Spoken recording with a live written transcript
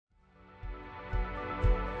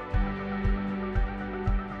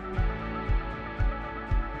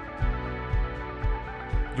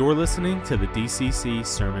You're listening to the DCC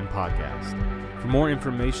Sermon Podcast. For more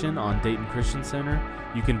information on Dayton Christian Center,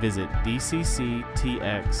 you can visit dcctx.church.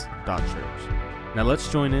 Now let's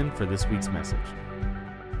join in for this week's message.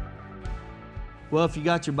 Well, if you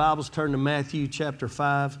got your Bibles, turn to Matthew chapter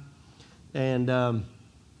 5 and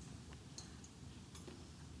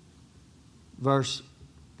verse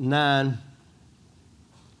 9.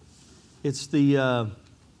 It's the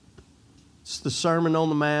Sermon on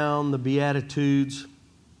the Mount, the Beatitudes.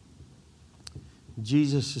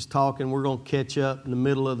 Jesus is talking. We're going to catch up in the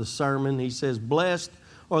middle of the sermon. He says, "Blessed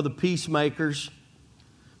are the peacemakers,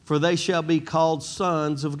 for they shall be called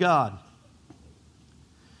sons of God.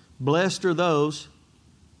 Blessed are those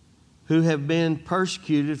who have been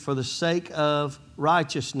persecuted for the sake of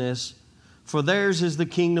righteousness, for theirs is the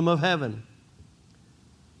kingdom of heaven.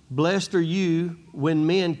 Blessed are you when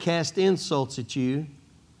men cast insults at you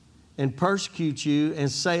and persecute you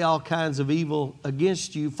and say all kinds of evil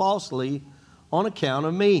against you falsely on account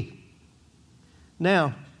of me."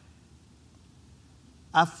 Now,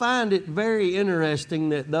 I find it very interesting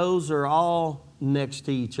that those are all next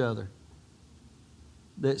to each other.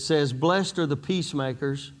 That says, "Blessed are the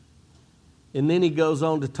peacemakers." And then he goes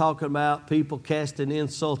on to talk about people casting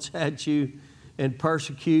insults at you and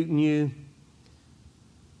persecuting you.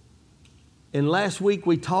 And last week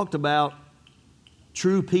we talked about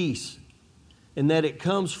true peace and that it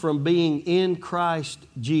comes from being in Christ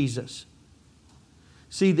Jesus.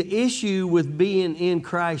 See, the issue with being in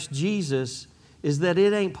Christ Jesus is that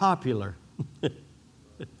it ain't popular.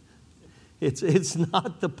 It's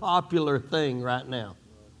not the popular thing right now.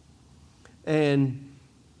 And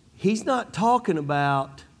he's not talking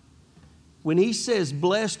about, when he says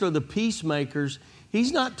blessed are the peacemakers,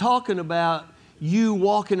 he's not talking about you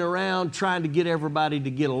walking around trying to get everybody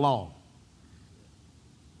to get along.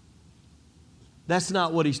 That's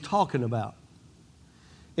not what he's talking about.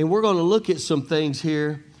 And we're going to look at some things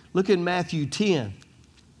here. Look at Matthew 10.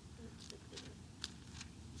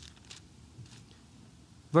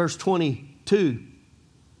 Verse 22.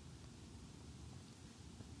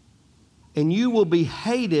 "And you will be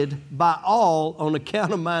hated by all on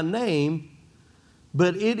account of my name,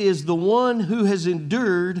 but it is the one who has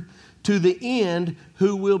endured to the end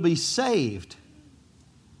who will be saved.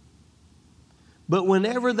 But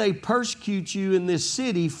whenever they persecute you in this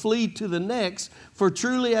city, flee to the next. For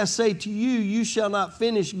truly I say to you, you shall not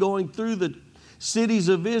finish going through the cities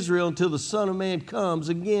of Israel until the Son of Man comes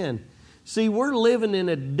again." See, we're living in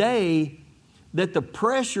a day that the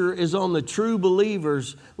pressure is on the true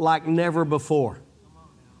believers like never before.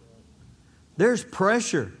 There's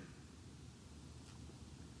pressure.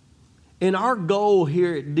 And our goal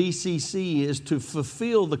here at DCC is to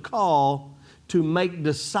fulfill the call to make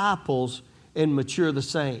disciples and mature the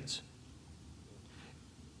saints.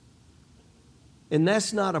 And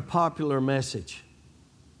that's not a popular message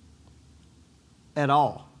at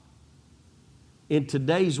all. In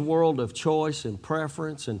today's world of choice and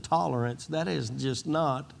preference and tolerance, that is just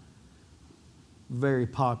not very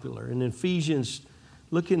popular. In Ephesians,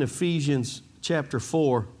 look in Ephesians chapter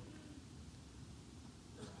 4.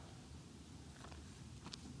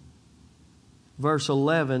 Verse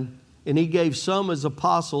 11. "And he gave some as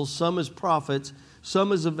apostles, some as prophets,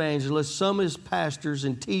 some as evangelists, some as pastors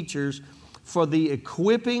and teachers for the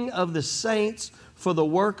equipping of the saints for the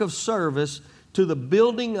work of service to the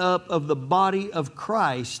building up of the body of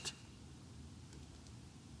Christ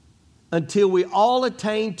until we all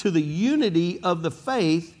attain to the unity of the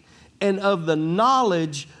faith and of the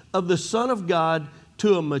knowledge of the Son of God,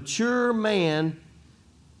 to a mature man,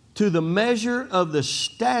 to the measure of the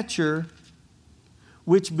stature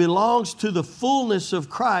which belongs to the fullness of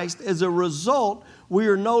Christ. As a result, we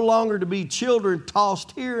are no longer to be children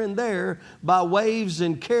tossed here and there by waves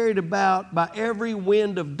and carried about by every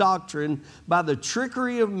wind of doctrine, by the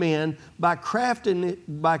trickery of men, by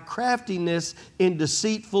craftiness in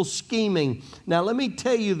deceitful scheming." Now let me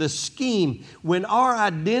tell you the scheme. When our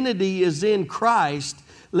identity is in Christ,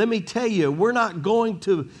 let me tell you, we're not going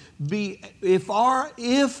to be, if our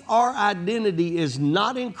identity is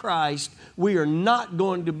not in Christ, we are not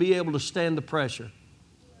going to be able to stand the pressure.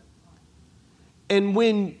 And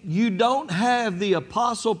when you don't have the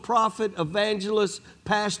apostle, prophet, evangelist,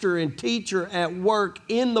 pastor, and teacher at work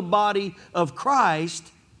in the body of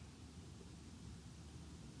Christ,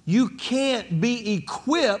 you can't be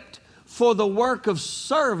equipped for the work of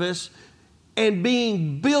service and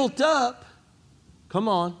being built up. Come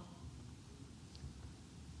on.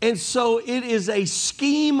 And so it is a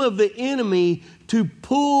scheme of the enemy to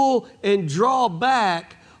pull and draw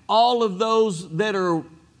back all of those that are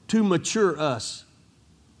to mature us.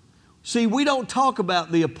 See, we don't talk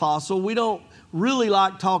about the apostle. We don't really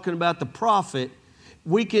like talking about the prophet.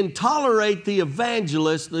 We can tolerate the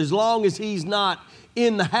evangelist as long as he's not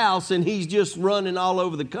in the house and he's just running all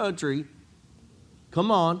over the country. Come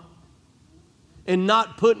on. And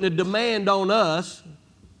not putting a demand on us.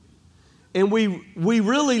 And we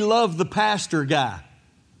really love the pastor guy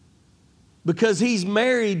because he's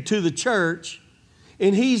married to the church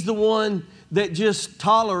and he's the one that just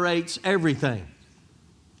tolerates everything.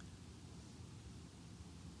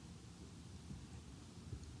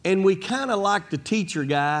 And we kind of like the teacher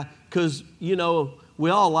guy because, you know, we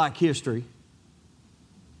all like history.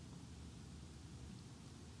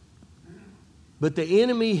 But the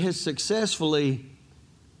enemy has successfully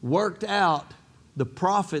worked out the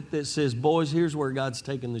prophet that says, boys, here's where God's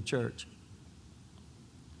taking the church.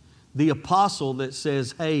 The apostle that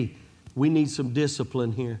says, hey, we need some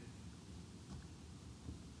discipline here.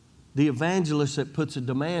 The evangelist that puts a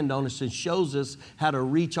demand on us and shows us how to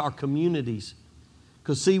reach our communities.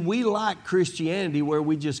 Because, see, we like Christianity where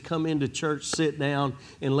we just come into church, sit down,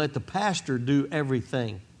 and let the pastor do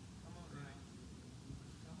everything.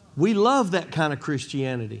 We love that kind of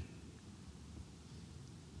Christianity.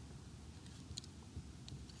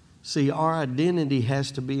 See, our identity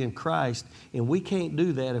has to be in Christ, and we can't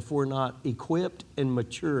do that if we're not equipped and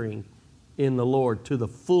maturing in the Lord to the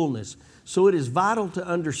fullness. So it is vital to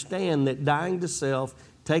understand that dying to self,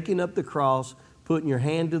 taking up the cross, putting your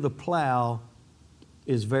hand to the plow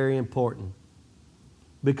is very important.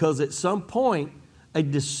 Because at some point, a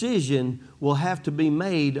decision will have to be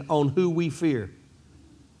made on who we fear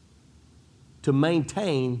to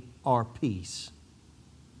maintain our peace.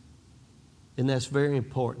 And that's very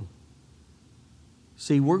important.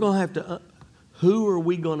 See, we're going to have to, who are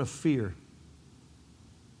we going to fear?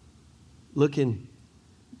 Look in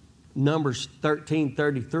Numbers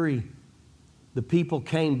 13:33. The people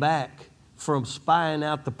came back from spying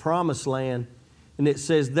out the promised land. And it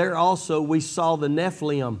says, there also we saw the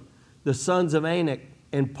Nephilim, the sons of Anak,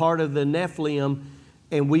 and part of the Nephilim,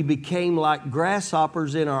 and we became like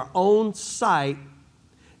grasshoppers in our own sight,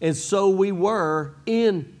 and so we were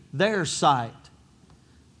in their sight.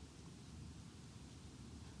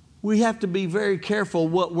 We have to be very careful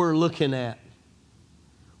what we're looking at,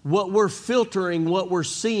 what we're filtering, what we're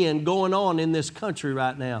seeing going on in this country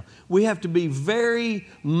right now. We have to be very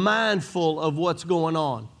mindful of what's going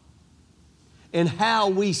on and how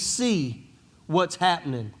we see what's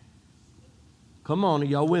happening. Come on, are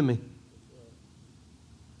y'all with me?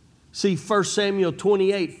 See, 1 Samuel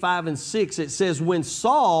 28, 5 and 6, it says, when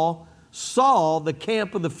Saul saw the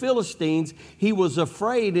camp of the Philistines, he was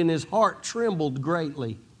afraid and his heart trembled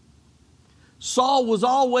greatly. Saul was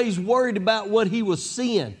always worried about what he was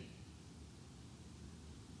seeing.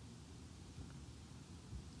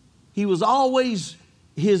 He was always,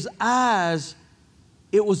 his eyes,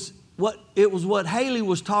 it was what Haley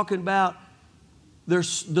was talking about, the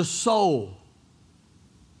soul.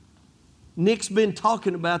 Nick's been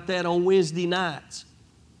talking about that on Wednesday nights.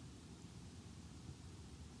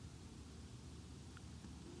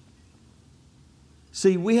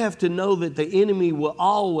 See, we have to know that the enemy will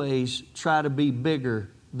always try to be bigger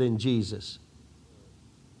than Jesus.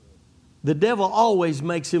 The devil always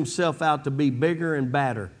makes himself out to be bigger and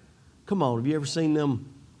badder. Come on, have you ever seen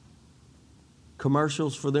them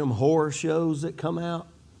commercials for them horror shows that come out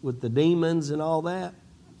with the demons and all that?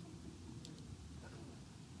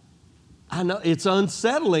 I know, it's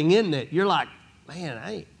unsettling, isn't it? You're like,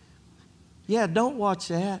 man, yeah, don't watch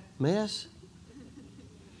that mess.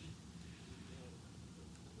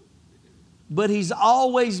 But he's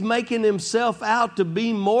always making himself out to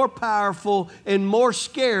be more powerful and more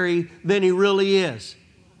scary than he really is.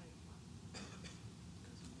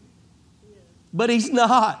 But he's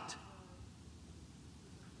not.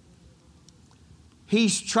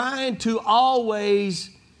 He's trying to always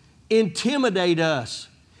intimidate us.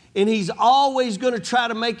 And he's always going to try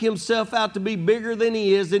to make himself out to be bigger than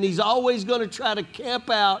he is. And he's always going to try to camp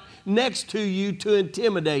out next to you to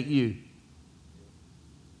intimidate you.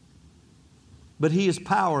 But he is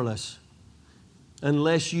powerless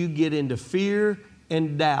unless you get into fear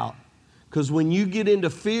and doubt. Because when you get into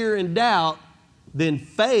fear and doubt, then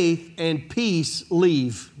faith and peace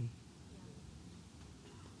leave.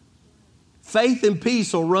 Faith and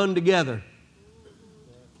peace will run together.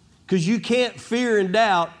 Because you can't fear and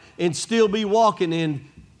doubt and still be walking in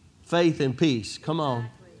faith and peace. Come on.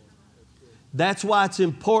 That's why it's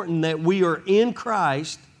important that we are in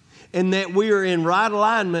Christ and that we are in right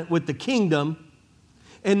alignment with the kingdom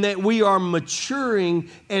and that we are maturing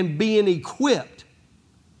and being equipped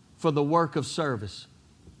for the work of service.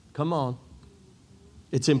 Come on.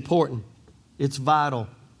 It's important. It's vital.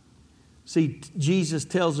 See, Jesus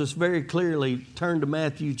tells us very clearly, turn to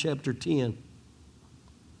Matthew chapter 10.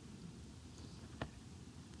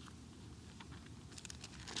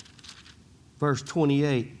 Verse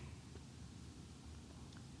 28.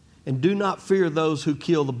 And do not fear those who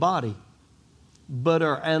kill the body, but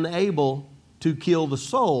are unable to kill the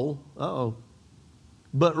soul.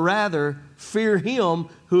 But rather fear him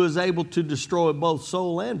who is able to destroy both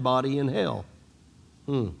soul and body in hell.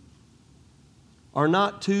 Are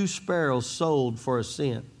not 2 sparrows sold for a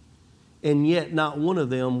cent, and yet not one of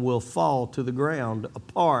them will fall to the ground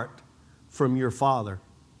apart from your Father?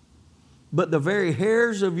 But the very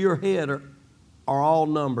hairs of your head are all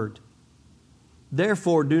numbered.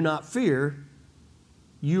 Therefore do not fear,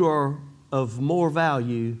 you are of more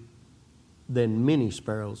value than many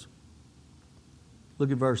sparrows.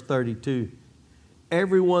 Look at verse 32.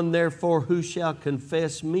 Everyone therefore who shall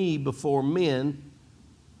confess me before men,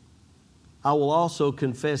 I will also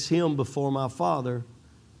confess him before my Father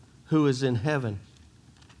who is in heaven.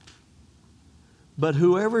 But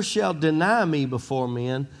whoever shall deny me before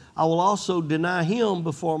men, I will also deny him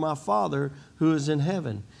before my Father who is in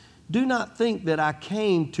heaven. Do not think that I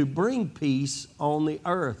came to bring peace on the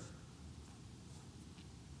earth.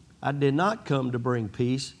 I did not come to bring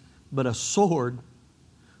peace, but a sword.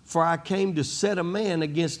 For I came to set a man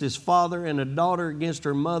against his father, and a daughter against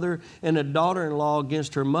her mother, and a daughter-in-law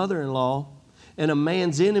against her mother-in-law. And a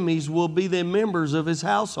man's enemies will be the members of his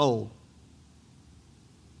household.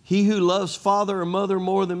 He who loves father or mother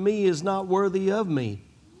more than me is not worthy of me.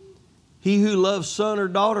 He who loves son or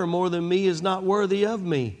daughter more than me is not worthy of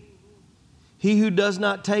me. He who does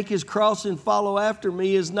not take his cross and follow after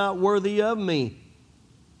me is not worthy of me.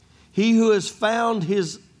 He who has found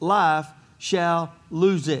his life shall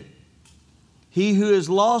lose it. He who has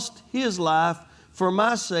lost his life for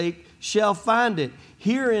my sake shall find it.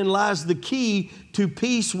 Herein lies the key to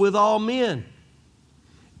peace with all men,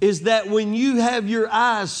 is that when you have your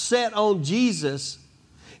eyes set on Jesus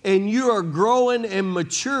and you are growing and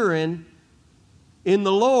maturing in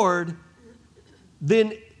the Lord,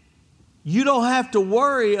 then you don't have to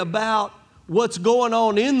worry about what's going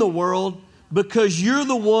on in the world, because you're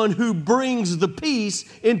the one who brings the peace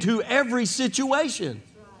into every situation.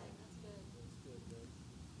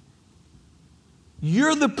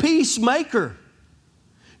 You're the peacemaker.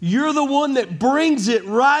 You're the one that brings it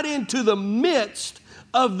right into the midst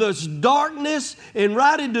of this darkness and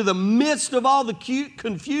right into the midst of all the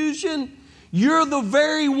confusion. You're the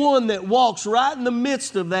very one that walks right in the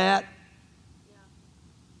midst of that,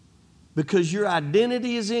 because your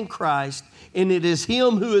identity is in Christ, and it is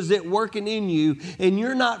Him who is at working in you, and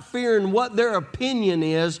you're not fearing what their opinion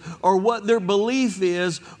is or what their belief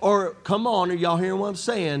is, or, come on, are y'all hearing what I'm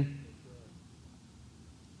saying?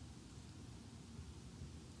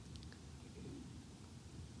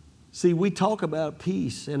 See, we talk about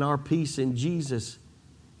peace and our peace in Jesus,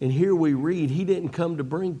 and here we read He didn't come to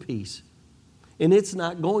bring peace. And it's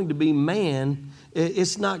not going to be man,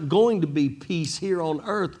 it's not going to be peace here on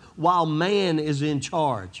earth while man is in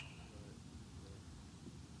charge.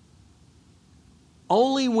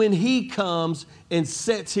 Only when He comes and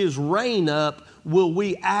sets His reign up will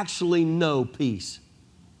we actually know peace.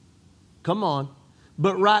 Come on.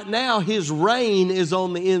 But right now, His reign is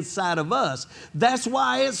on the inside of us. That's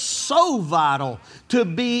why it's so vital to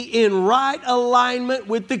be in right alignment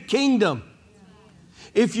with the kingdom.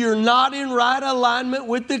 If you're not in right alignment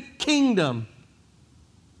with the kingdom,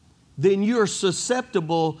 then you're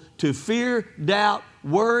susceptible to fear, doubt,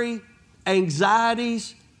 worry,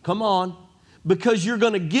 anxieties. Come on. Because you're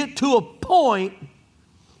going to get to a point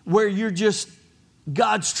where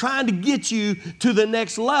God's trying to get you to the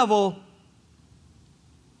next level.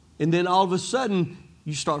 And then all of a sudden,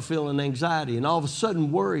 you start feeling anxiety. And all of a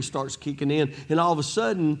sudden, worry starts kicking in. And all of a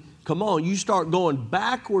sudden, come on, you start going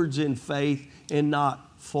backwards in faith and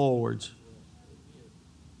not forwards.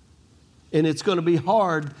 And it's going to be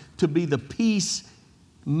hard to be the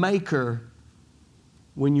peacemaker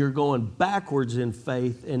when you're going backwards in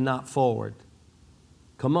faith and not forward.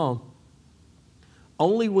 Come on.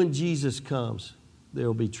 Only when Jesus comes, there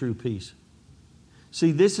will be true peace.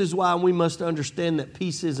 See, this is why we must understand that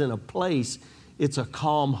peace isn't a place, it's a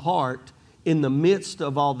calm heart in the midst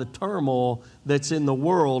of all the turmoil that's in the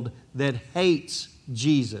world that hates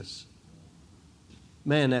Jesus.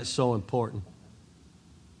 Man, that's so important.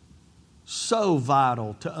 So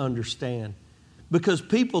vital to understand. Because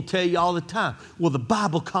people tell you all the time, well, the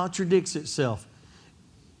Bible contradicts itself.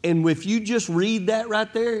 And if you just read that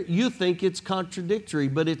right there, you think it's contradictory,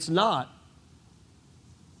 but it's not.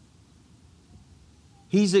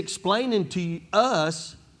 He's explaining to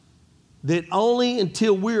us that only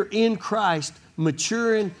until we're in Christ,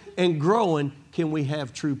 maturing and growing, can we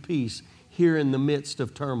have true peace here in the midst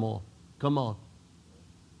of turmoil. Come on.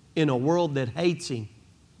 In a world that hates Him.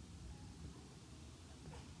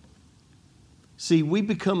 See, we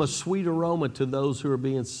become a sweet aroma to those who are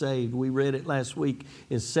being saved. We read it last week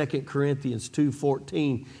in 2 Corinthians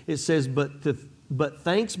 2:14. It says, but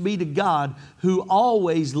thanks be to God who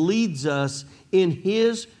always leads us in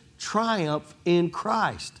His triumph in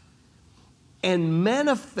Christ and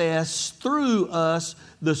manifests through us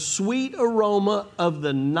the sweet aroma of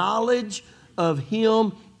the knowledge of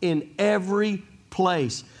Him in every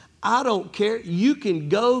place. I don't care. You can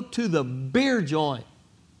go to the beer joint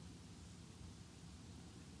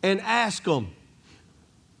and ask them,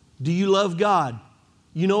 do you love God?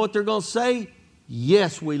 You know what they're going to say?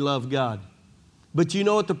 Yes, we love God. But you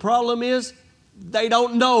know what the problem is? They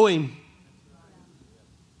don't know Him.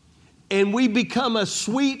 And we become a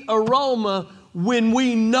sweet aroma when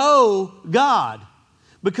we know God.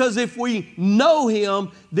 Because if we know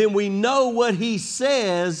Him, then we know what He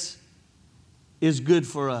says is good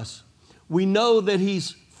for us. We know that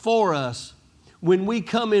He's for us. When we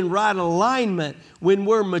come in right alignment, when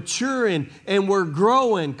we're maturing and we're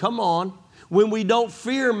growing, come on, when we don't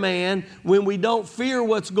fear man, when we don't fear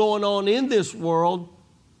what's going on in this world,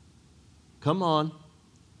 come on,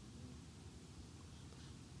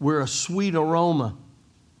 we're a sweet aroma.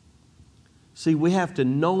 See, we have to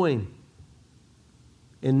know Him,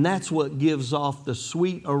 and that's what gives off the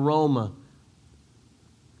sweet aroma.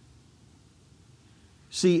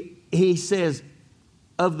 See, He says,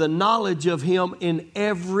 of the knowledge of Him in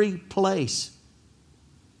every place.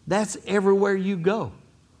 That's everywhere you go.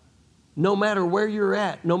 No matter where you're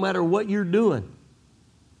at, no matter what you're doing.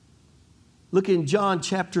 Look in John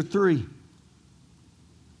chapter 3.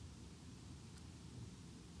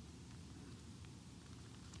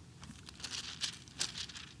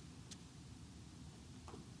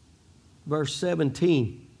 Verse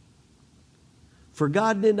 17. For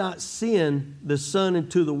God did not send the Son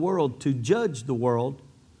into the world to judge the world,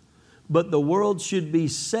 but the world should be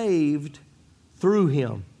saved through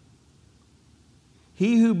Him.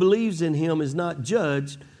 He who believes in Him is not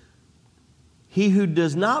judged. He who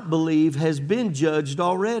does not believe has been judged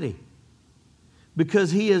already,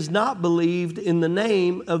 because he has not believed in the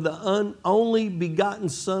name of the only begotten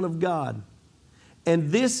Son of God.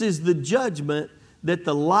 And this is the judgment, that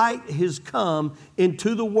the light has come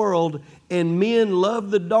into the world, and men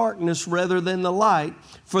love the darkness rather than the light,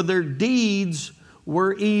 for their deeds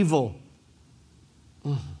were evil.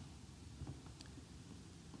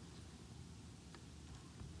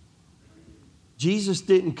 Jesus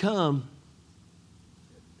didn't come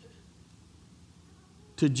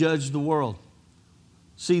to judge the world.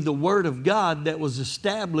 See, the Word of God that was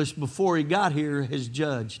established before He got here has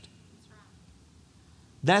judged.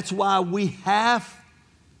 That's why we have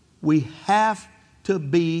to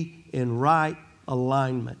be in right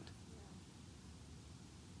alignment.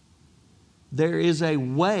 There is a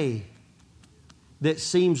way that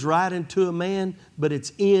seems right unto a man, but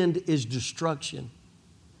its end is destruction.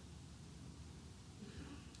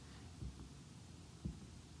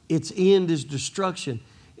 Its end is destruction.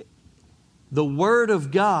 The Word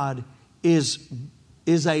of God is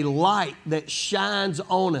a light that shines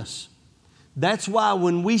on us. That's why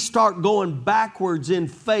when we start going backwards in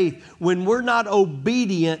faith, when we're not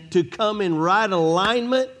obedient to come in right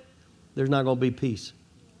alignment, there's not going to be peace.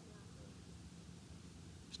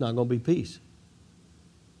 It's not going to be peace.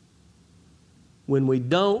 When we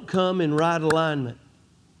don't come in right alignment.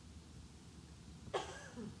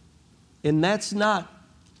 And that's not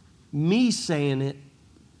me saying it.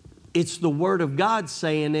 It's the Word of God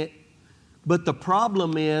saying it. But the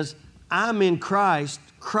problem is, I'm in Christ.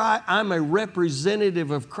 I'm a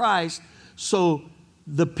representative of Christ. So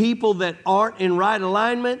the people that aren't in right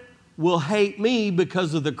alignment will hate me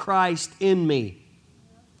because of the Christ in me.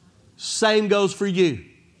 Same goes for you.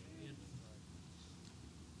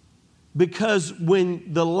 Because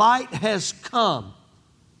when the light has come,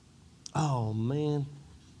 oh man.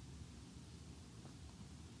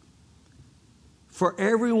 For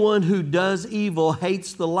everyone who does evil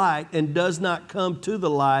hates the light and does not come to the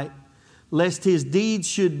light, lest his deeds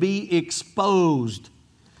should be exposed.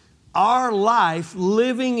 Our life,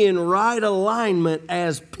 living in right alignment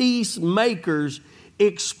as peacemakers,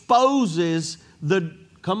 exposes the...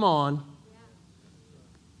 Come on.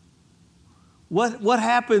 What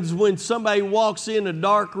happens when somebody walks in a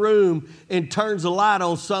dark room and turns a light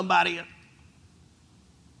on somebody?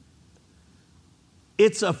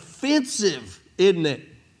 It's offensive, isn't it?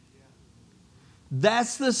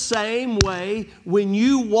 That's the same way when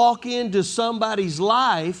you walk into somebody's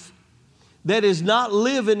life that is not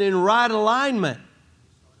living in right alignment.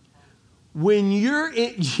 When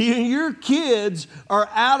your kids are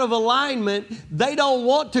out of alignment, they don't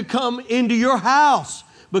want to come into your house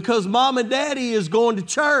because mom and daddy is going to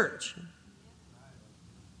church.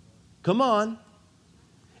 Come on.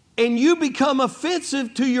 And you become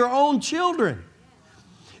offensive to your own children.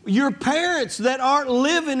 Your parents that aren't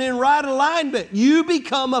living in right alignment, you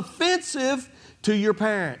become offensive to your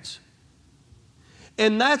parents.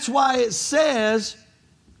 And that's why it says,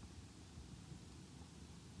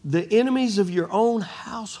 the enemies of your own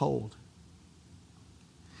household.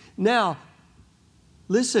 Now,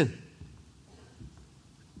 listen,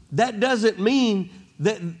 that doesn't mean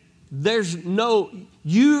that there's no,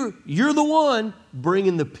 you're the one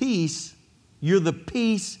bringing the peace. You're the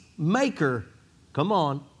peacemaker. Come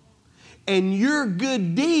on. And your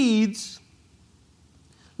good deeds,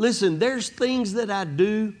 listen, there's things that I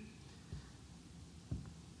do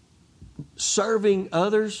serving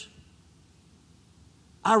others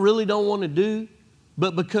I really don't want to do,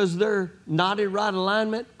 but because they're not in right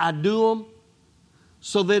alignment, I do them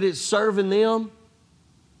so that it's serving them,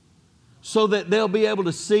 so that they'll be able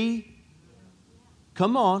to see.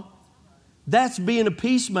 Come on. That's being a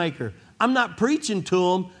peacemaker. I'm not preaching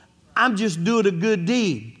to them. I'm just doing a good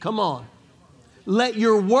deed. Come on. Let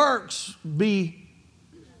your works be,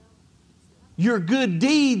 your good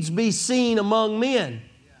deeds be seen among men.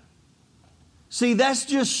 See, that's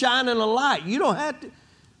just shining a light. You don't have to.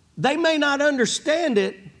 They may not understand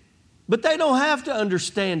it, but they don't have to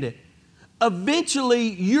understand it. Eventually,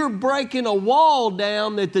 you're breaking a wall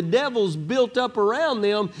down that the devil's built up around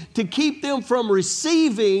them to keep them from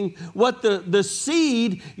receiving what the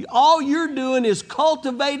seed. All you're doing is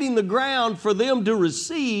cultivating the ground for them to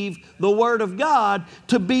receive the Word of God,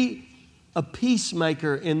 to be a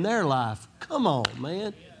peacemaker in their life. Come on,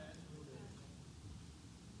 man.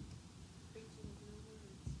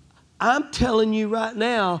 I'm telling you right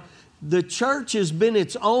now, the church has been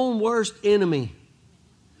its own worst enemy.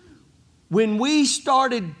 When we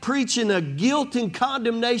started preaching a guilt and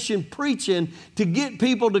condemnation preaching to get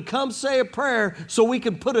people to come say a prayer so we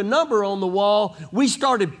could put a number on the wall, we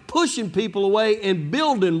started pushing people away and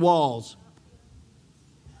building walls.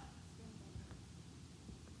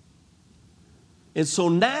 And so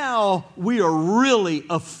now we are really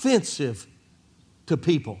offensive to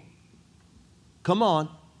people. Come on.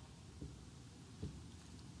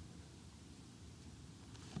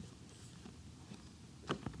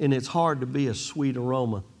 And it's hard to be a sweet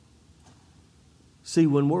aroma. See,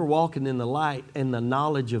 when we're walking in the light and the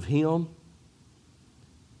knowledge of Him,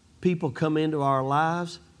 people come into our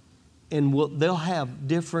lives and they'll have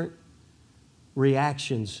different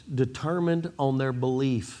reactions determined on their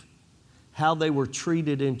belief, how they were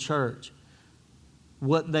treated in church,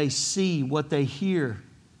 what they see, what they hear.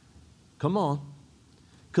 Come on.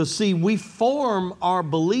 Because, see, we form our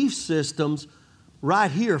belief systems right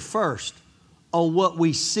here first, on what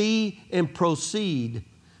we see and perceive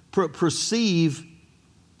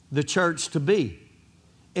the church to be.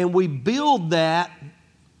 And we build that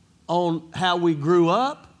on how we grew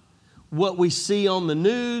up, what we see on the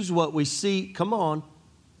news, what we see. Come on.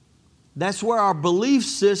 That's where our belief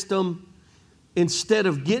system, instead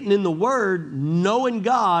of getting in the Word, knowing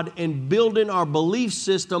God and building our belief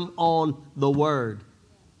system on the Word.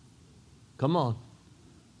 Come on.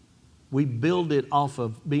 We build it off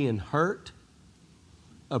of being hurt,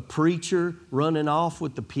 a preacher running off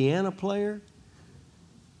with the piano player.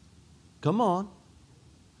 Come on.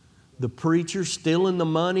 The preacher stealing the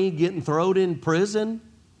money, getting thrown in prison.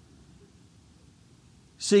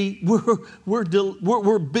 See,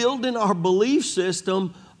 we're building our belief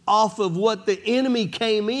system off of what the enemy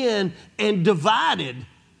came in and divided,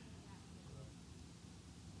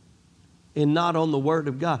 and not on the Word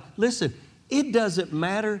of God. Listen, it doesn't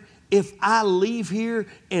matter if I leave here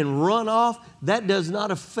and run off. That does not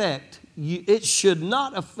affect you. It should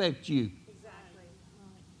not affect you. Exactly.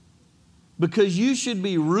 Because you should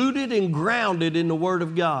be rooted and grounded in the Word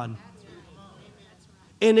of God. That's right.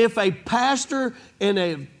 And if a pastor and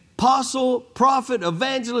an apostle, prophet,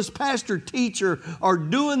 evangelist, pastor, teacher are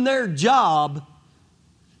doing their job,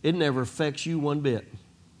 it never affects you one bit.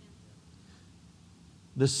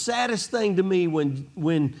 The saddest thing to me when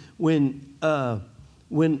the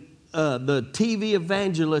TV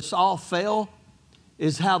evangelists all fell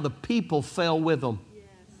is how the people fell with them. Yes.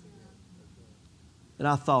 And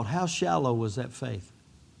I thought, how shallow was that faith?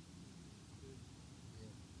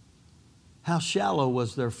 How shallow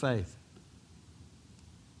was their faith?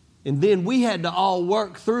 And then we had to all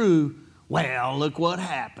work through, well, look what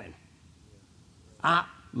happened.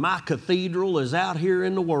 My cathedral is out here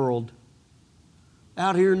in the world.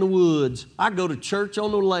 out here in the woods. I go to church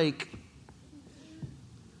on the lake.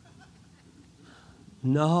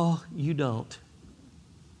 No, you don't.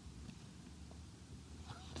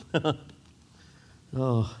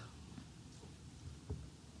 Oh.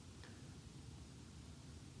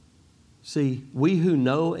 See, we who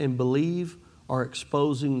know and believe are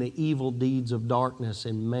exposing the evil deeds of darkness,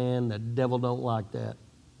 and man, the devil don't like that.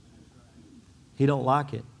 He don't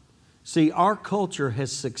like it. See, our culture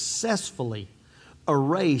has successfully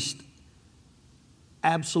erased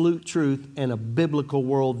absolute truth and a biblical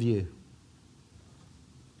worldview.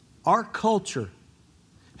 Our culture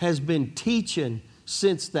has been teaching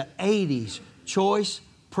since the 80s choice,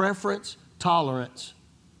 preference, tolerance.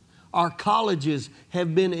 Our colleges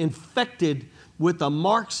have been infected with a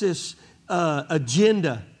Marxist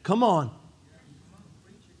agenda. Come on.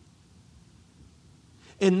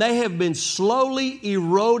 And they have been slowly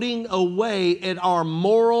eroding away at our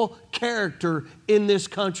moral character in this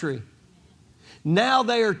country. Now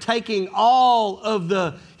they are taking all of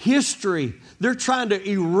the history. They're trying to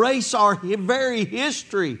erase our very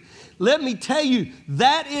history. Let me tell you,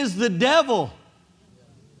 that is the devil.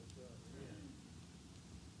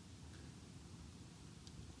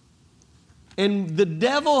 And the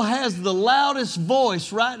devil has the loudest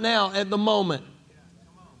voice right now at the moment.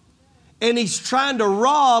 And he's trying to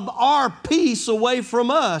rob our peace away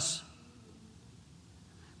from us.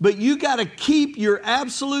 But you got to keep your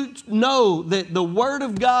absolute, know that the Word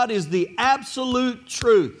of God is the absolute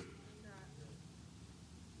truth.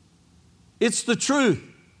 It's the truth.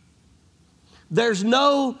 There's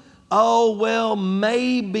no, oh, well,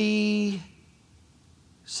 maybe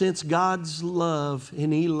since God's love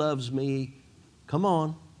and He loves me, come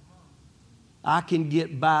on, I can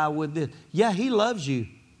get by with this. Yeah, He loves you.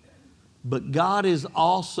 But God is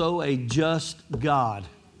also a just God.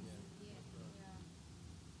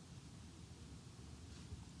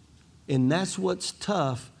 And that's what's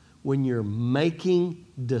tough when you're making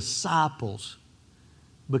disciples,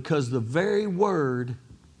 because the very word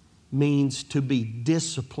means to be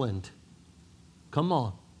disciplined. Come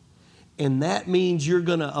on. And that means you're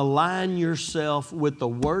going to align yourself with the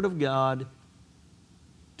Word of God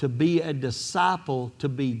to be a disciple, to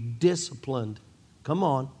be disciplined. Come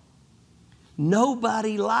on.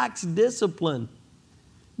 Nobody likes discipline.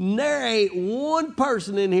 There ain't one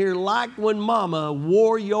person in here liked when mama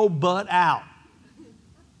wore your butt out.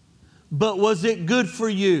 But was it good for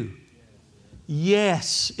you?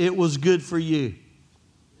 Yes, it was good for you.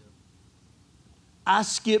 I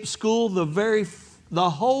skipped school the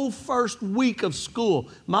whole first week of school.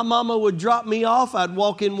 My mama would drop me off. I'd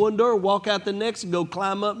walk in one door, walk out the next, and go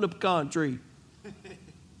climb up in the pecan tree.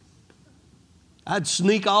 I'd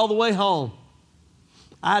sneak all the way home.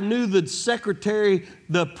 I knew the secretary,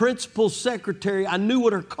 the principal secretary, I knew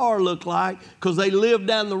what her car looked like because they lived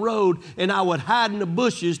down the road, and I would hide in the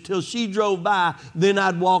bushes till she drove by, then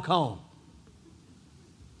I'd walk home.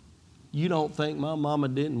 You don't think my mama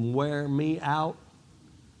didn't wear me out?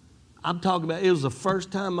 I'm talking about, it was the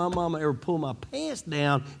first time my mama ever pulled my pants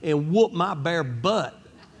down and whooped my bare butt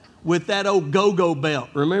with that old go-go belt.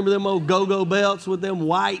 Remember them old go-go belts with them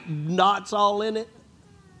white knots all in it?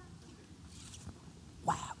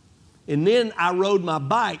 Wow. And then I rode my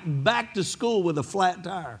bike back to school with a flat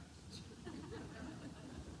tire.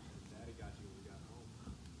 Daddy got you when we got home.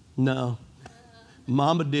 No.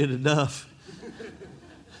 Mama did enough.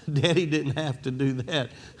 Daddy didn't have to do that.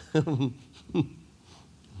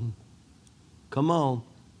 Come on.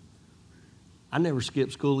 I never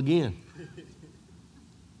skipped school again.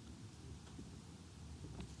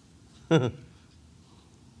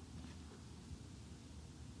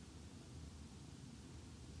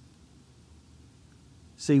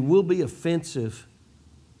 See, we'll be offensive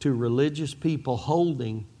to religious people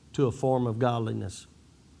holding to a form of godliness.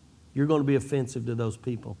 You're going to be offensive to those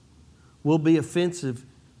people. We'll be offensive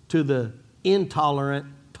to the intolerant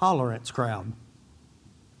tolerance crowd.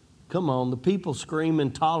 Come on, the people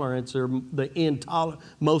screaming tolerance are the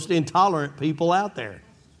most intolerant people out there.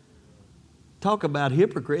 Talk about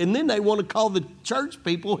hypocrite. And then they want to call the church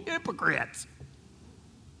people hypocrites.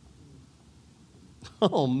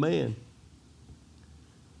 Oh, man.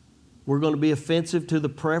 We're going to be offensive to the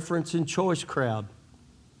preference and choice crowd.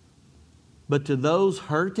 But to those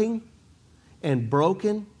hurting and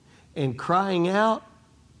broken and crying out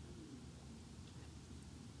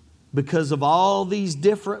because of all these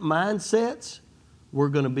different mindsets, we're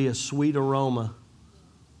going to be a sweet aroma,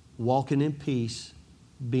 walking in peace,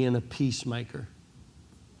 being a peacemaker.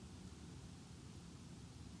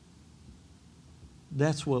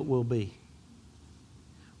 That's what we'll be.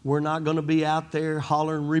 We're not going to be out there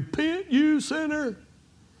hollering, "Repent, you sinner."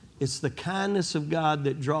 It's the kindness of God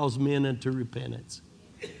that draws men into repentance.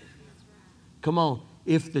 Come on.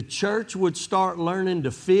 If the church would start learning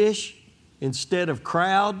to fish instead of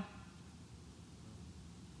crowd,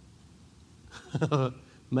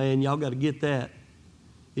 man, y'all got to get that.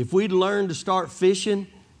 If we'd learn to start fishing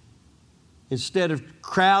instead of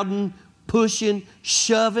crowding, pushing,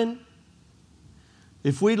 shoving,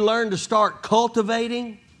 if we'd learn to start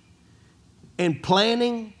cultivating and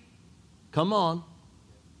planning, come on,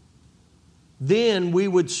 then we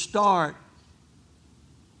would start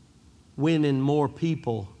winning more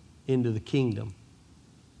people into the kingdom.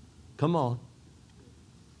 Come on.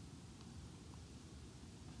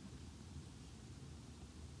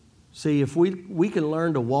 See, if we can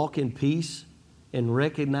learn to walk in peace and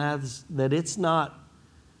recognize that it's not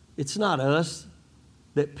us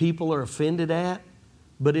that people are offended at,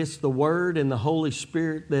 but it's the Word and the Holy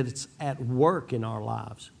Spirit that's at work in our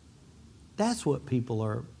lives. That's what people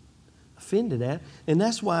are offended at. And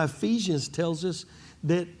that's why Ephesians tells us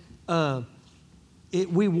that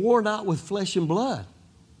we war not with flesh and blood.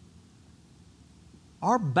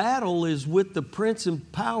 Our battle is with the prince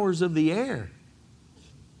and powers of the air.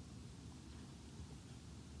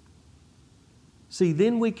 See,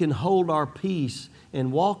 then we can hold our peace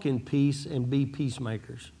and walk in peace and be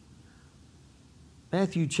peacemakers.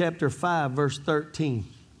 Matthew chapter 5, verse 13.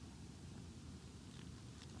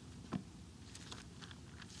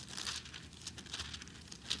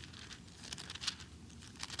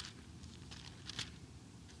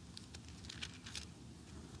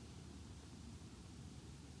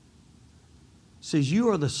 Says, you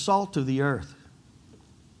are the salt of the earth.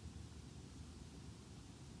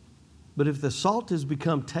 But if the salt has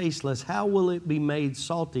become tasteless, how will it be made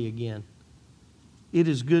salty again? It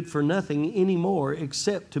is good for nothing anymore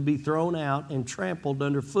except to be thrown out and trampled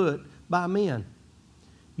underfoot by men.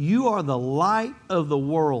 You are the light of the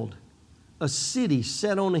world. A city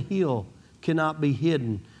set on a hill cannot be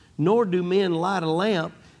hidden, nor do men light a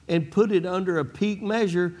lamp and put it under a peak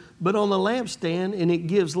measure, but on the lampstand, and it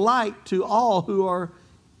gives light to all who are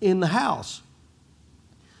in the house.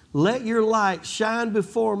 Let your light shine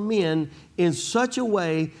before men in such a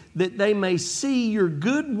way that they may see your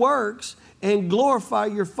good works and glorify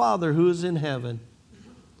your Father who is in heaven.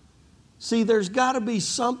 See, there's got to be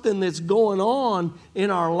something that's going on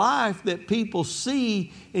in our life that people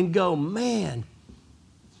see and go, man,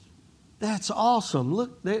 that's awesome.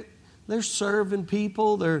 Look, they're serving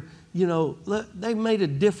people. They've made a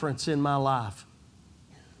difference in my life.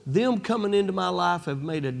 Them coming into my life have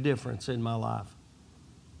made a difference in my life.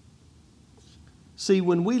 See,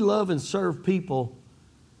 when we love and serve people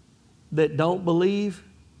that don't believe,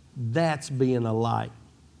 that's being a light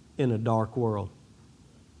in a dark world.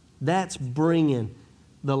 That's bringing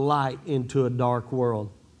the light into a dark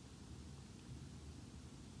world.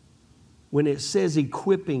 When it says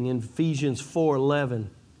equipping in Ephesians 4:11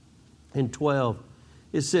 and 12,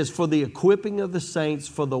 it says, for the equipping of the saints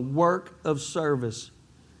for the work of service.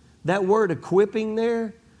 That word equipping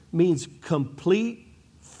there means complete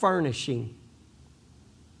furnishing,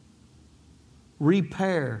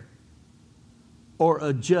 repair, or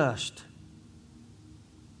adjust.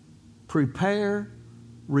 Prepare,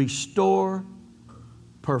 restore,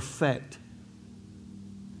 perfect.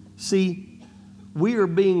 See, we are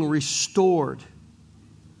being restored.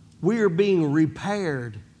 We are being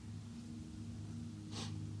repaired.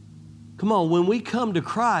 Come on, when we come to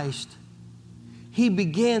Christ, He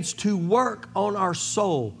begins to work on our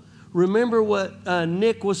soul. Remember what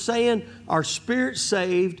Nick was saying? Our spirit's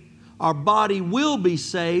saved. Our body will be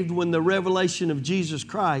saved when the revelation of Jesus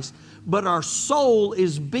Christ, but our soul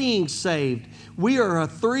is being saved. We are a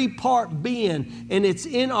three-part being, and it's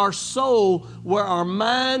in our soul where our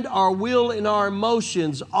mind, our will, and our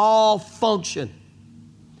emotions all function.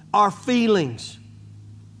 Our feelings.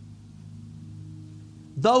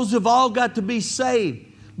 Those have all got to be saved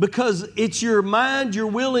because it's your mind, your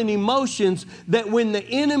will, and emotions that when the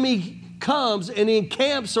enemy comes and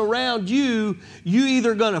encamps around you, you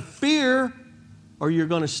either going to fear or you're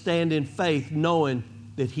going to stand in faith knowing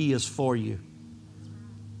that He is for you.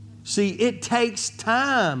 See, it takes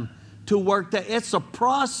time to work that. It's a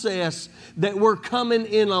process that we're coming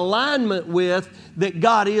in alignment with, that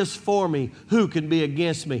God is for me. Who can be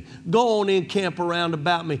against me? Go on encamp around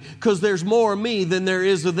about me, because there's more of me than there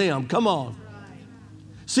is of them. Come on.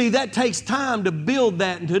 See, that takes time to build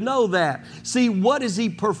that and to know that. See, what is He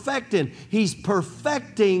perfecting? He's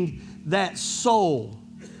perfecting that soul,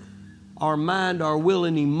 our mind, our will,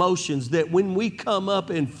 and emotions, that when we come up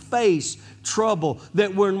and face trouble,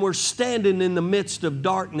 that when we're standing in the midst of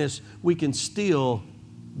darkness, we can still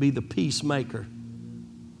be the peacemaker.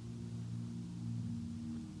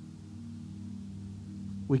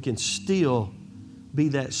 we can still be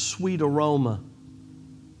that sweet aroma.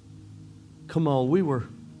 Come on, we were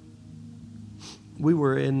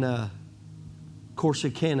in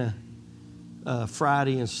Corsicana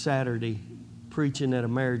Friday and Saturday preaching at a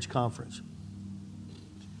marriage conference.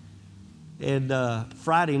 And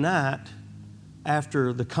Friday night,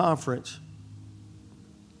 after the conference,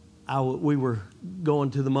 we were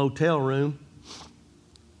going to the motel room.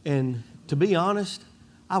 And to be honest,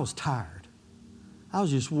 I was tired. I was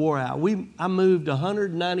just wore out. I moved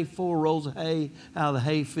 194 rolls of hay out of the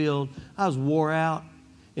hay field. I was wore out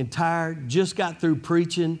and tired, just got through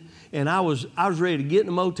preaching, and I was ready to get in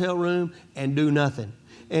the motel room and do nothing.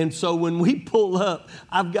 And so when we pull up,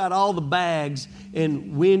 I've got all the bags,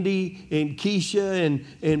 and Wendy and Keisha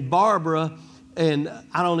and Barbara, and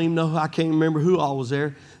I don't even know, I can't remember who all was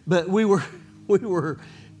there, but we were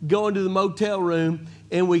going to the motel room,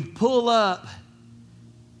 and we pull up,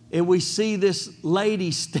 and we see this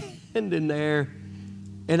lady standing there,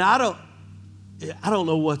 and I don't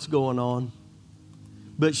know what's going on,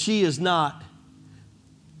 but she is not,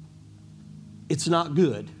 it's not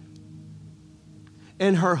good.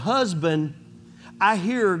 And her husband, I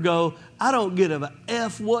hear her go, I don't give a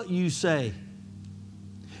F what you say.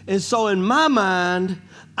 And so in my mind,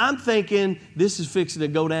 I'm thinking, this is fixing to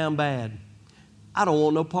go down bad. I don't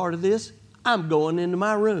want no part of this. I'm going into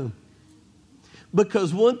my room.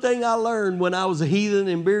 Because one thing I learned when I was a heathen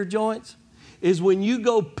in beer joints is when you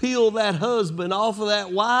go peel that husband off of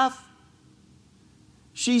that wife,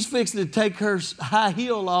 she's fixing to take her high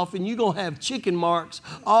heel off and you're going to have chicken marks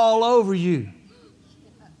all over you.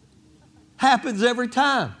 Happens every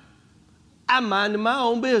time. I'm minding my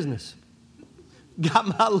own business.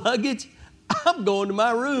 Got my luggage. I'm going to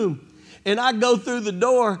my room. And I go through the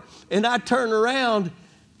door and I turn around.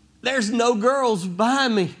 There's no girls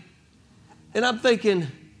behind me. And I'm thinking,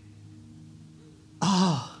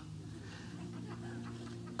 oh,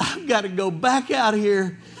 I've got to go back out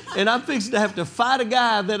here and I'm fixing to have to fight a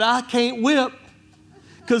guy that I can't whip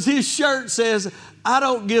because his shirt says, I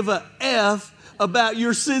don't give a F about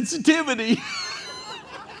your sensitivity.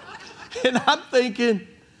 And I'm thinking,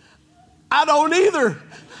 I don't either.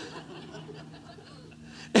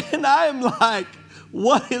 And I am like,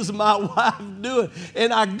 what is my wife doing?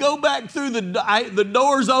 And I go back through the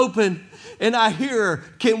doors open and I hear her,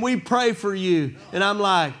 can we pray for you? And I'm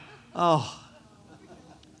like, oh.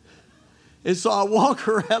 And so I walk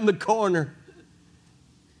around the corner.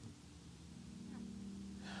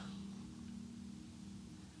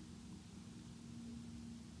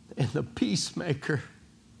 And the peacemaker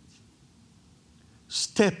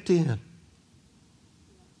stepped into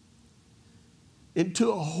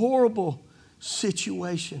a horrible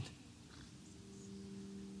situation.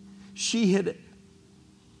 She had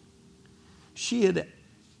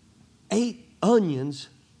ate onions.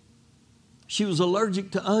 She was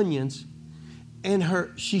allergic to onions, and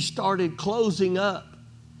she started closing up.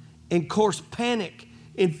 And of course, panic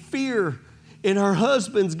and fear. And her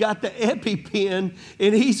husband's got the EpiPen,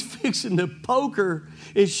 and he's fixing to poke her.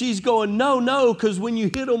 And she's going, no, because when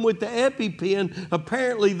you hit them with the EpiPen,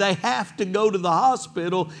 apparently they have to go to the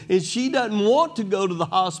hospital. And she doesn't want to go to the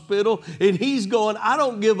hospital. And he's going, I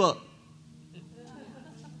don't give up.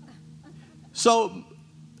 So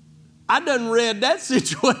I done read that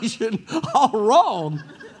situation all wrong,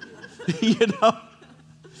 you know.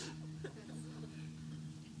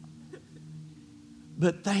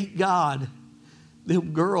 But thank God, the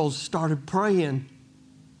girls started praying.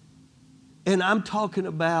 And I'm talking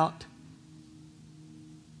about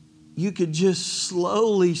you could just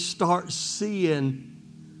slowly start seeing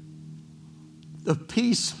the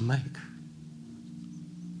peacemaker.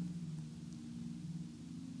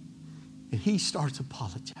 And he starts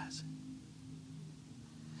apologizing.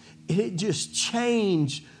 And it just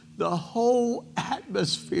changed the whole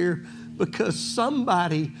atmosphere because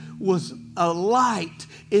somebody was a light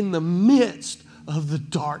in the midst of the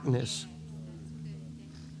darkness.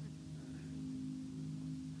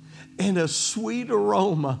 And a sweet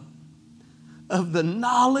aroma of the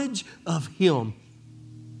knowledge of Him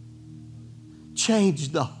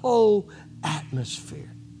changed the whole atmosphere.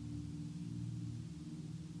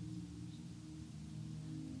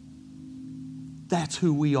 That's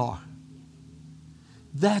who we are.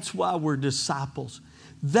 That's why we're disciples.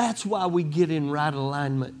 That's why we get in right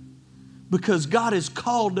alignment. Because God has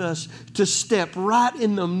called us to step right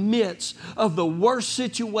in the midst of the worst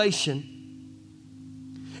situation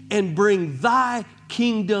and bring thy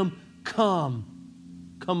kingdom come.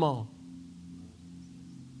 Come on.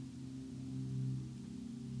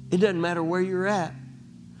 It doesn't matter where you're at,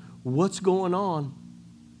 what's going on,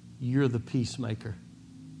 you're the peacemaker.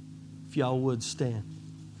 If y'all would stand.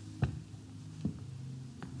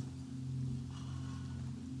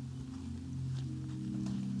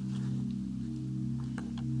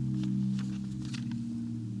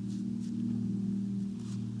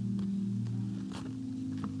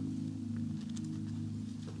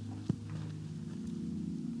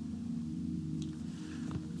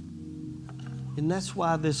 And that's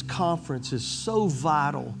why this conference is so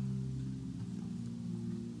vital.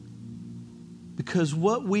 Because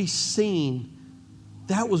what we seen,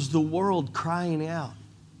 that was the world crying out.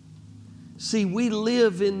 See, we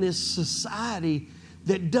live in this society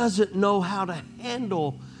that doesn't know how to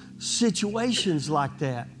handle situations like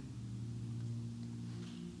that.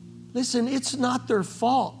 Listen, it's not their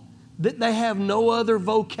fault that they have no other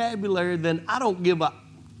vocabulary than I don't give a.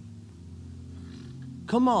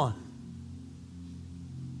 Come on.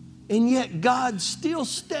 And yet God still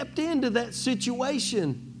stepped into that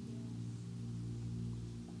situation.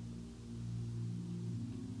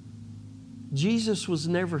 Jesus was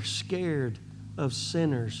never scared of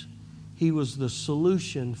sinners. He was the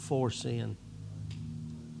solution for sin.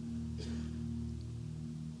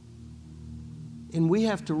 And we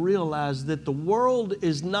have to realize that the world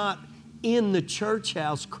is not in the church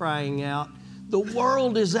house crying out. The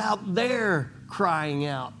world is out there crying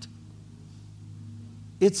out.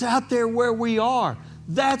 It's out there where we are.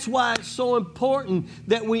 That's why it's so important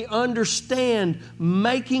that we understand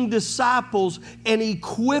making disciples and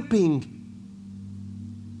equipping.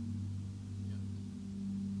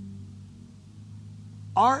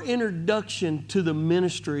 Our introduction to the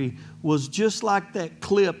ministry was just like that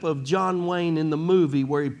clip of John Wayne in the movie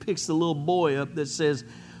where he picks the little boy up that says,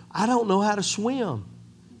 I don't know how to swim.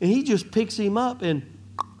 And he just picks him up and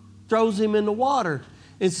throws him in the water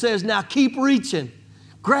and says, now keep reaching.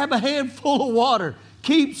 Grab a handful of water.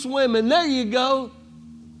 Keep swimming. There you go.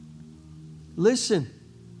 Listen.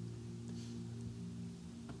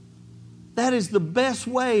 That is the best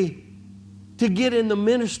way to get in the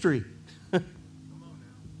ministry.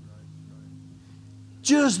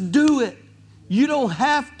 Just do it. You don't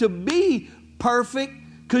have to be perfect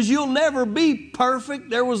because you'll never be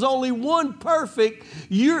perfect. There was only one perfect.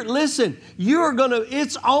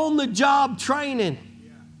 It's on the job training.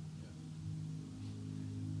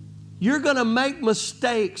 You're going to make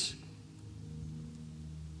mistakes.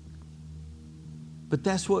 But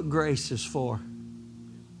that's what grace is for.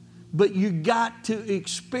 But you got to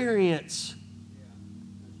experience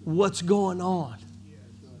what's going on.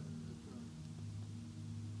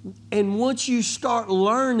 And once you start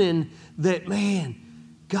learning that, man,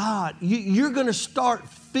 God, you're going to start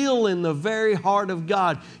feeling the very heart of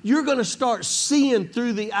God. You're going to start seeing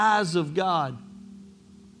through the eyes of God.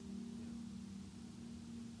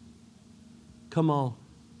 Come on.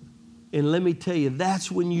 And let me tell you, that's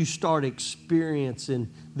when you start experiencing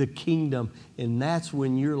the kingdom. And that's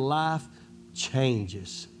when your life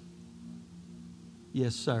changes.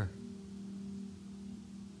 Yes, sir.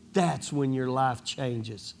 That's when your life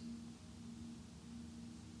changes.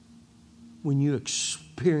 When you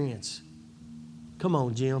experience. Come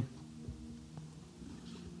on, Jim.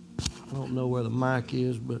 I don't know where the mic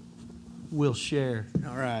is, but we'll share.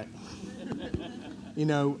 All right. You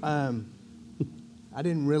know, I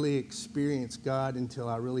didn't really experience God until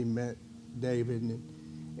I really met David.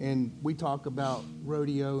 And we talk about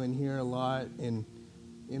rodeo in here a lot. And,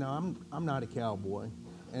 you know, I'm not a cowboy.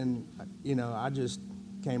 And, you know, I just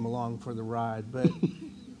came along for the ride. But,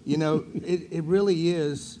 you know, it really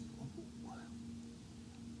is.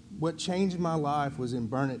 What changed my life was in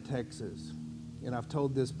Burnet, Texas. And I've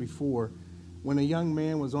told this before. When a young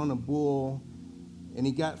man was on a bull and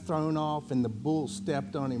he got thrown off and the bull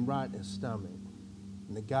stepped on him right in his stomach.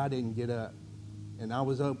 And the guy didn't get up. And I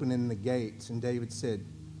was opening the gates and David said,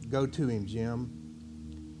 go to him, Jim.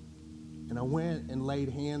 And I went and laid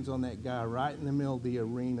hands on that guy right in the middle of the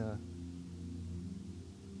arena.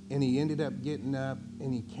 And he ended up getting up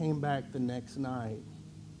and he came back the next night.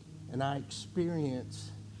 And I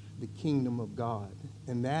experienced the kingdom of God.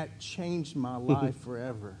 And that changed my life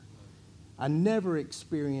forever. I never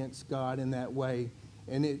experienced God in that way.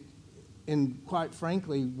 And quite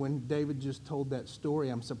frankly, when David just told that story,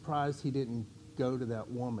 I'm surprised he didn't go to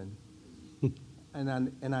that woman.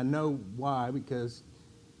 and I know why, because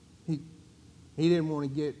he didn't want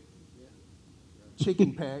to get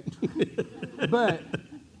chicken pecked. But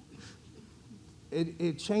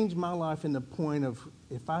it changed my life in the point of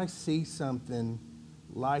if I see something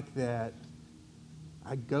like that,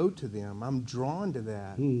 I go to them. I'm drawn to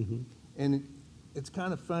that. Mm-hmm. And it's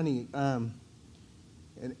kind of funny. And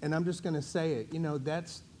I'm just going to say it. You know,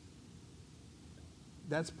 that's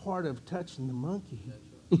part of touching the monkey.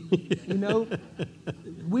 You know,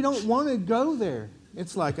 we don't want to go there.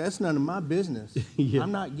 It's like, that's none of my business. Yeah.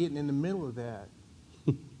 I'm not getting in the middle of that.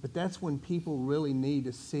 But that's when people really need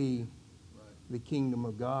to see the kingdom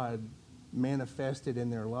of God manifested in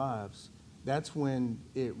their lives. That's when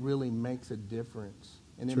it really makes a difference.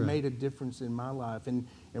 And it made a difference in my life. And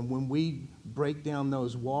when we break down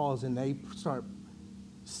those walls and they start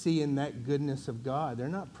seeing that goodness of God. They're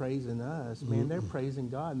not praising us, man. They're praising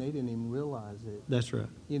God, and they didn't even realize it. That's right.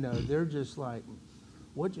 You know, they're just like,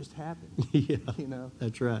 what just happened? Yeah, You know?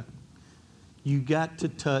 that's right. You got to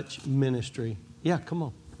touch ministry. Yeah, come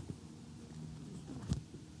on.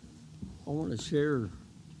 I want to share,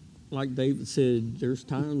 like David said, there's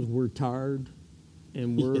times we're tired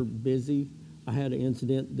and we're busy. I had an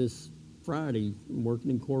incident this Friday. I'm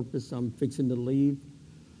working in Corpus. I'm fixing to leave.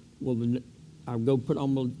 Well, I go put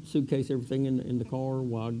on my suitcase, everything in the car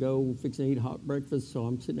while I go fixing to eat hot breakfast. So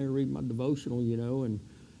I'm sitting there reading my devotional, you know, and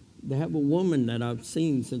they have a woman that I've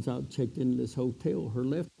seen since I've checked into this hotel. Her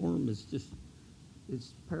left arm is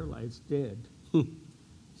it's paralyzed, dead.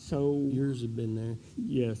 So Yours have been there.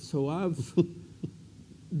 yeah, so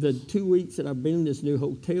the 2 weeks that I've been in this new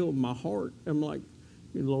hotel, my heart, I'm like,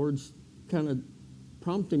 the Lord's kind of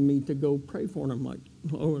prompting me to go pray for her. I'm like,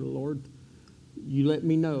 oh, Lord, you let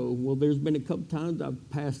me know. Well, there's been a couple times I've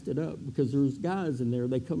passed it up because there's guys in there.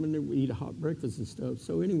 They come in there, we eat a hot breakfast and stuff.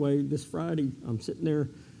 So anyway, this Friday, I'm sitting there.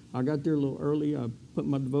 I got there a little early. I put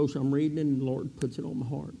my devotion, I'm reading it, and the Lord puts it on my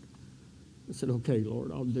heart. I said, okay,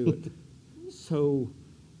 Lord, I'll do it. So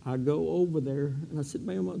I go over there, and I said,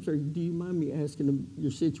 ma'am, I'm sorry, do you mind me asking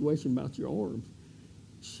your situation about your arms?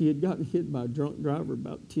 She had gotten hit by a drunk driver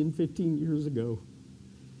about 10, 15 years ago,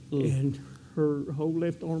 and her whole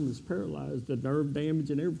left arm is paralyzed, the nerve damage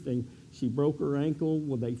and everything. She broke her ankle.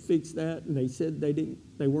 Well, they fixed that, and they said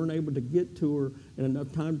they weren't able to get to her in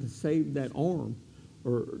enough time to save that arm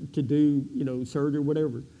or to do, you know, surgery or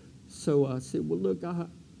whatever. So I said, well, look, I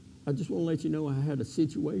just want to let you know I had a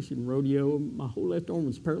situation, rodeo. My whole left arm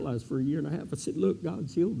was paralyzed for a year and a half. I said, look,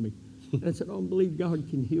 God's healed me. And I said, I don't believe God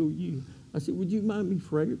can heal you. I said, would you mind me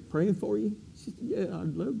praying for you? She said, yeah,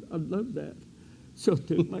 I'd love that. So I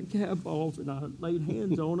took my cap off and I laid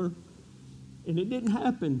hands on her. And it didn't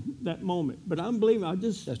happen that moment. But I'm believing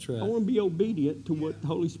That's right. I want to be obedient to what the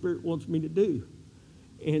Holy Spirit wants me to do.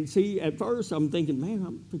 And see, at first I'm thinking, man,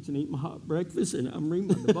 I'm fixing to eat my hot breakfast and I'm reading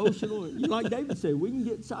my devotional. And, like David said, we can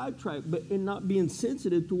get sidetracked, but in not being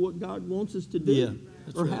sensitive to what God wants us to do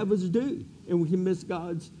or right. have us do. And we can miss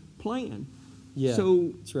God's plan. Yeah,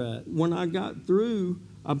 So that's right. when I got through,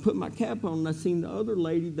 I put my cap on and I seen the other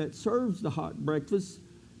lady that serves the hot breakfast.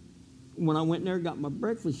 When I went in there and got my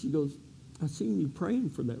breakfast, she goes, I seen you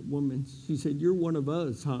praying for that woman. She said, you're one of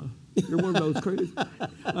us, huh? You're one of those crazy.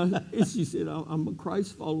 And she said, I'm a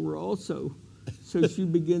Christ follower also. So she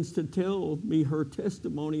begins to tell me her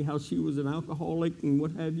testimony, how she was an alcoholic and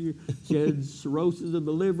what have you. She had cirrhosis of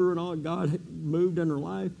the liver and all. God had moved in her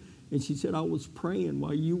life. And she said, I was praying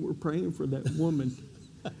while you were praying for that woman.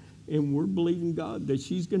 And we're believing God that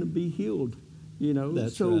she's going to be healed. You know,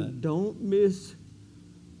 That's so right. don't miss.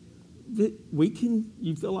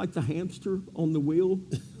 You feel like the hamster on the wheel.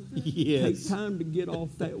 Yes. Take time to get off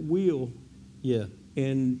that wheel Yeah.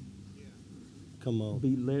 and Come on.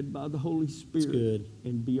 be led by the Holy Spirit good.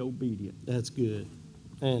 and be obedient. That's good.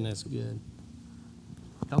 Man, that's good.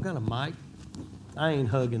 Y'all got a mic? I ain't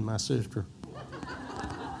hugging my sister.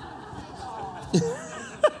 See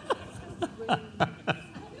what I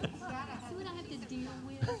have to deal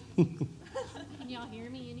with? Can y'all hear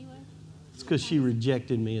me anyway? It's because she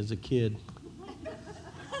rejected me as a kid.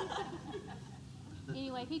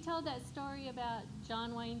 Anyway, he told that story about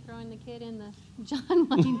John Wayne throwing the kid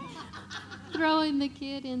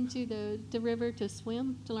into the river to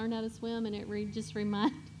swim, to learn how to swim, and it just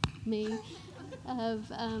reminded me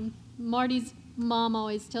of Marty's mom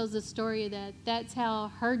always tells the story that that's how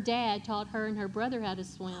her dad taught her and her brother how to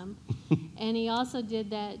swim. And he also did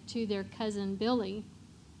that to their cousin Billy.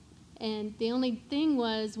 And the only thing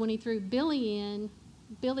was, when he threw Billy in,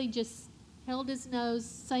 Billy just held his nose,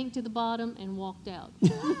 sank to the bottom, and walked out.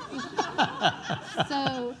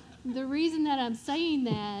 So the reason that I'm saying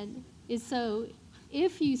that is so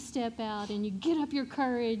if you step out and you get up your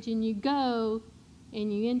courage and you go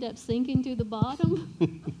and you end up sinking to the bottom,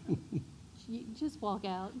 you just walk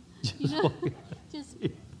out. You know,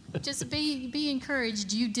 just be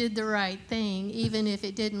encouraged. You did the right thing, even if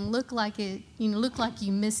it didn't look like it. Look like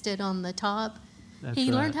you missed it on the top. That's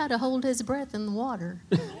he right. learned how to hold his breath in the water.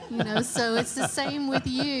 So it's the same with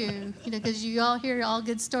you. Because you all hear all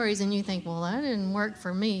good stories and you think, well, that didn't work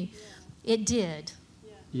for me. It did.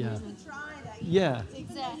 Yeah. Yeah.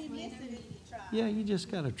 Exactly. Yeah, you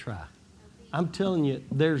just got to try. I'm telling you,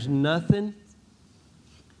 there's nothing,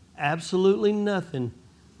 absolutely nothing,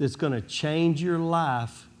 that's going to change your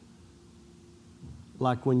life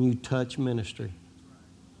like when you touch ministry.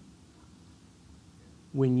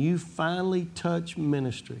 When you finally touch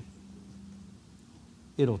ministry,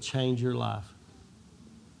 it'll change your life.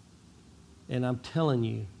 And I'm telling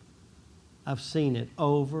you, I've seen it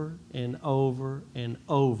over and over and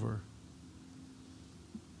over.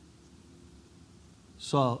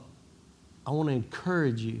 So I want to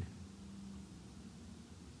encourage you.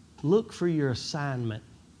 Look for your assignment.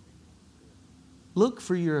 Look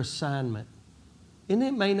for your assignment. And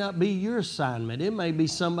it may not be your assignment. It may be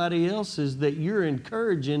somebody else's that you're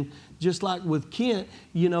encouraging, just like with Kent,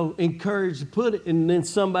 encouraged to put it, and then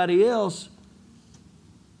somebody else,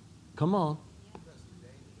 come on.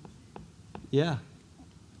 Yeah.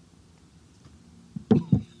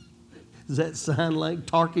 Is that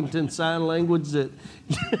Tarkington sign language that...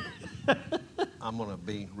 I'm going to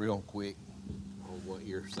be real quick on what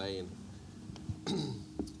you're saying.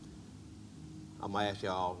 I'm going to ask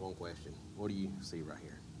y'all one question. What do you see right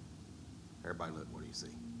here? Everybody look, what do you see?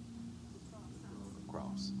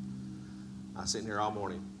 Cross. I'm sitting here all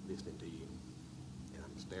morning listening to you, and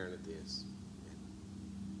I'm staring at this, and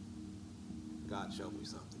God showed me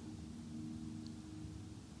something.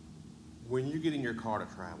 When you get in your car to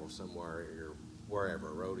travel somewhere, or wherever,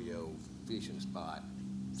 a rodeo, fishing spot,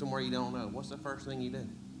 somewhere you don't know, what's the first thing you do?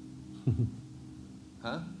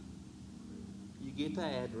 Huh? You get the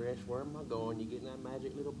address, where am I going? You get in that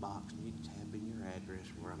magic little box and you tap in your address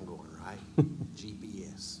where I'm going, right?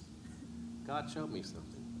 GPS. God showed me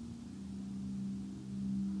something.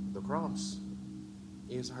 The cross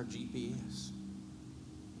is our GPS.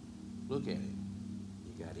 Look at it.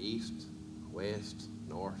 You got east, west,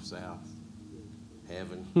 north, south,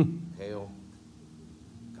 heaven, hell.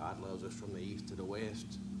 God loves us from the east to the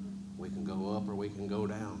west. We can go up or we can go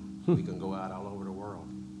down. We can go out all over the world.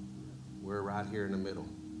 We're right here in the middle.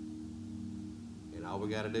 And all we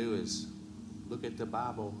got to do is look at the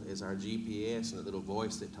Bible as our GPS and the little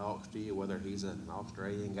voice that talks to you, whether he's an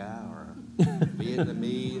Australian guy or a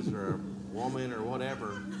Vietnamese or a woman or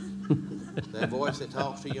whatever. That voice that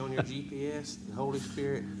talks to you on your GPS, the Holy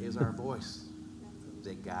Spirit is our voice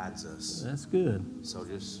that guides us. That's good. So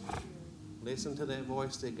just listen to that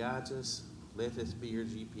voice that guides us. Let this be your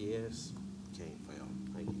GPS. Can't fail.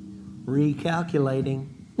 Thank you. Recalculating.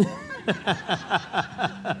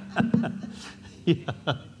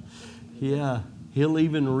 Yeah. He'll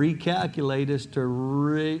even recalculate us to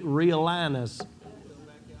realign us.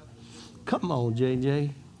 Come on,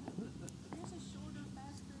 JJ.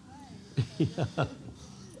 Yeah.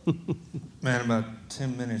 Man, about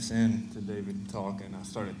 10 minutes into David talking, I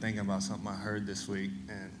started thinking about something I heard this week,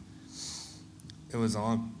 and it was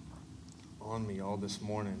on me all this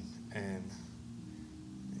morning, and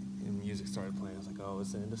music started playing. I was like, oh,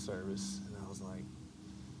 it's the end of service. And I was like,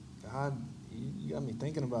 God, you got me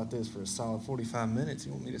thinking about this for a solid 45 minutes.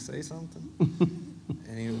 You want me to say something?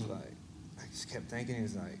 And he was like, I just kept thinking. He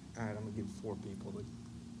was like, all right, I'm going to give 4 people to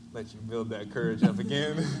let you build that courage up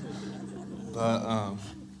again. But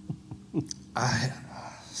I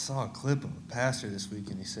saw a clip of a pastor this week,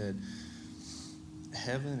 and he said,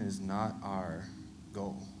 heaven is not our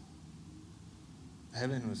goal.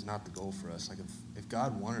 Heaven was not the goal for us. Like, if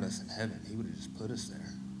God wanted us in heaven, he would have just put us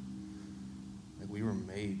there. Like, we were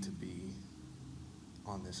made to be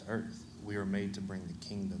on this earth. We were made to bring the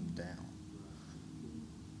kingdom down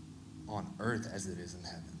on earth as it is in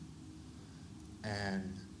heaven.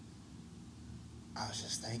 And I was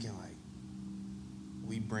just thinking, like,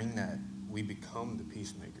 we become the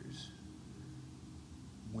peacemakers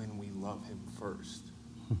when we love him first.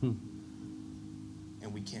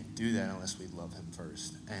 And we can't do that unless we love him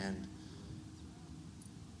first. And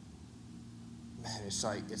man, it's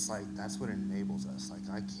like that's what enables us. Like,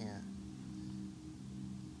 I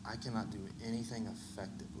cannot do anything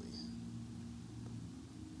effectively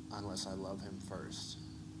unless I love him first.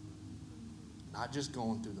 Not just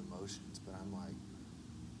going through the motions, but I'm like,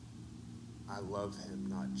 I love him,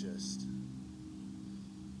 not just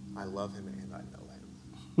I love him and I know him.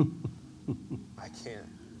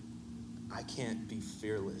 I can't be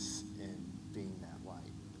fearless in being that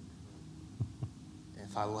light.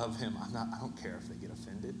 If I love him, I don't care if they get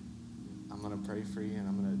offended. I'm going to pray for you, and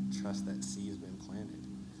I'm going to trust that seed has been planted.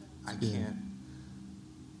 I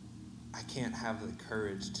can't have the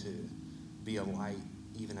courage to be a light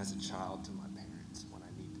even as a child to my parents when I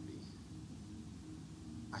need to be.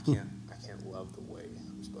 I can't love the way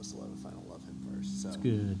I'm supposed to love if I don't love him first. So that's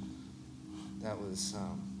good. That was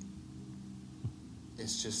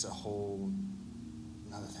it's just a whole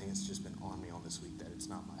another thing that's just been on me all this week, that it's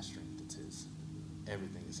not my strength, it's his.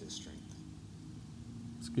 Everything is his strength.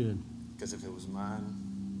 It's good. Because if it was mine,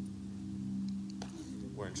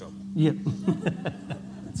 we're in trouble. Yep.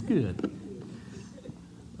 That's good.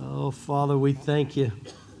 Oh, Father, we thank you.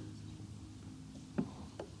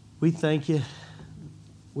 We thank you.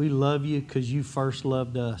 We love you because you first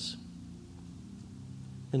loved us.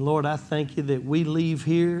 And Lord, I thank you that we leave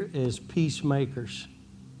here as peacemakers.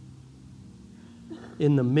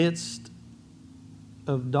 In the midst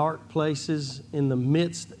of dark places, in the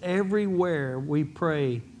midst, everywhere we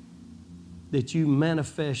pray that you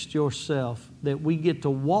manifest yourself, that we get to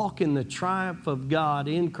walk in the triumph of God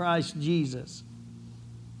in Christ Jesus.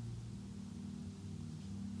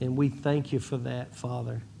 And we thank you for that,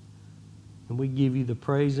 Father. And we give you the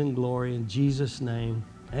praise and glory in Jesus' name.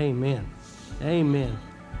 Amen. Amen.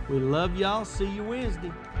 We love y'all. See you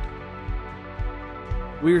Wednesday.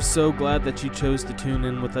 We are so glad that you chose to tune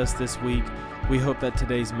in with us this week. We hope that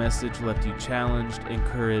today's message left you challenged,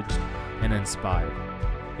 encouraged, and inspired.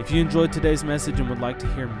 If you enjoyed today's message and would like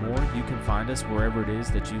to hear more, you can find us wherever it is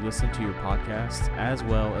that you listen to your podcasts, as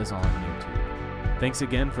well as on YouTube. Thanks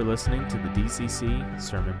again for listening to the DCC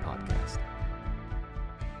Sermon Podcast.